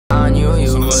knew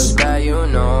you was bad, you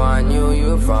know I knew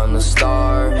you from the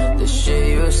start. The shit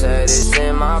you said is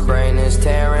in my brain is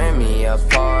tearing me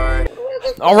apart.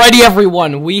 Alrighty,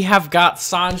 everyone, we have got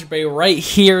Sanjbae right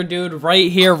here, dude.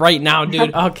 Right here, right now,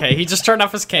 dude. Okay, he just turned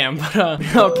off his cam, but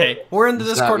okay. We're in the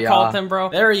Discord call with him, bro.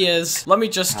 There he is. Let me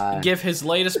just give his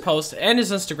latest post and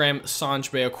his Instagram,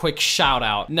 Sanjbae, a quick shout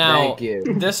out. Now,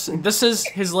 this is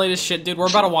his latest shit, dude. We're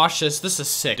about to watch this. This is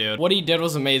sick, dude. What he did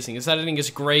was amazing. His editing is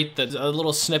great. A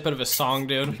little snippet of his song,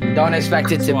 dude. Don't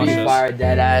expect it to be fire,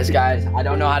 dead ass, guys. I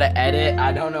don't know how to edit.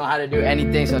 I don't know how to do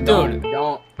anything, so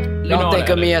don't think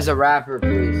of me as a rapper,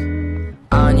 please.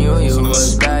 I knew you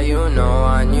was bad, you know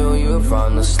I knew you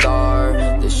from the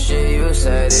start. The shit you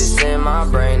said is in my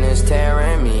brain is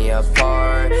tearing me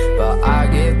apart. But I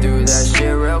get through that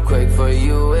shit real quick, for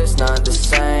you it's not the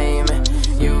same.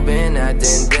 You been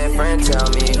acting different, tell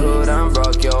me who done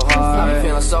broke your heart. I'm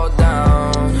feeling so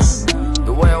down,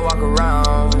 the way I walk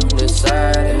around is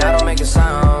sad and I don't make a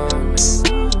sound.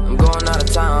 I'm going out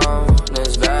of town,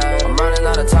 it's bad, I'm running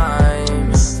out of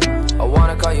time. I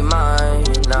wanna call you mine,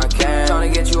 I can't.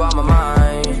 Trying to get you out my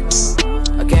mind,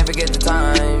 I can't forget the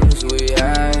times we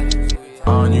had.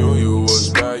 I knew you was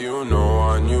bad, you know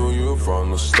I knew you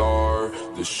from the start.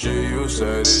 The shit you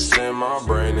said is in my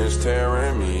brain is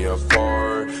tearing me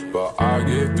apart. But I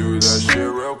get through that shit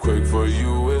real quick, for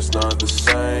you it's not the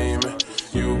same.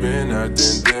 You been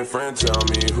acting different, tell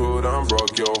me who done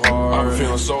broke your heart. I'm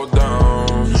feeling so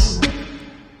down.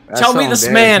 Tell me this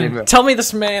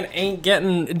man ain't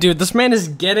getting, dude, this man is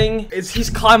getting, he's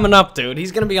climbing up, dude.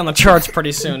 He's gonna be on the charts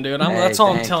pretty soon, dude. That's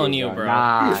all I'm telling you,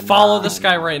 bro. Follow this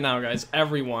guy right now, guys.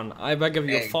 Everyone, I beg of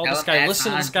you, follow this guy.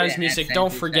 Listen to this guy's music.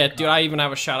 Don't forget, dude, I even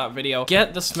have a shout out video.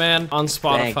 Get this man on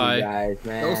Spotify. Thank you guys,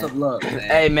 man.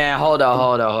 Hey, man, hold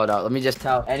up. Let me just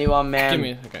tell anyone,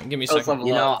 man. Give me a second.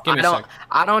 You know,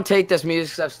 I don't take this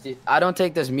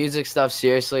music stuff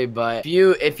seriously, but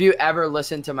if you ever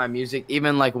listen to my music,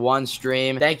 even like one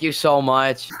stream, thank you so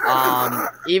much.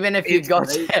 Even if you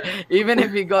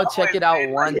go check it out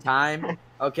one time,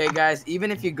 okay, guys, even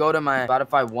if you go to my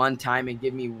Spotify one time and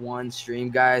give me one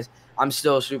stream, guys, I'm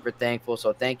still super thankful.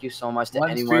 So thank you so much to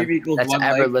anyone that's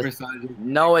ever listened.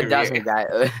 No, it doesn't,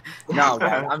 guys. No,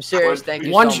 guys, I'm serious. Thank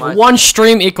you so much. One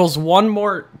stream equals one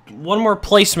more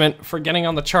placement for getting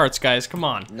on the charts, guys. Come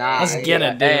on, let's get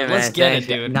it, dude. Hey, let's get it,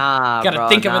 dude. Gotta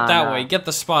think of it that way. Get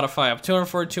the Spotify up.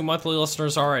 242 monthly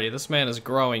listeners already. This man is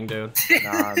growing, dude.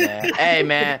 Nah, man. Hey,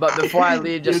 man. But before I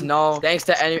leave, just know, thanks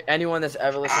to anyone that's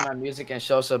ever listened to my music and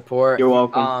show support. You're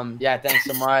welcome. Yeah, thanks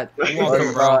so much. You're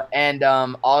welcome, bro. And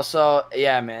also,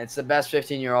 yeah, man, it's the best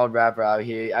 15-year-old rapper out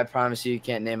here. I promise you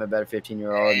can't name a better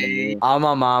 15-year-old than me. I'm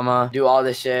my mama. Do all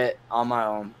this shit on my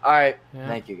own. All right. Yeah.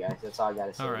 Thank you, guys. That's all I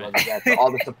gotta say. All right. Love you guys for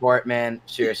all the support, man.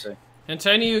 Seriously. And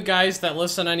to any of you guys that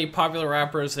listen to any popular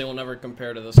rappers, they will never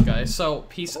compare to this guy. So,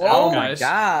 peace out, guys. Oh, my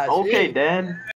God. Okay, Dan.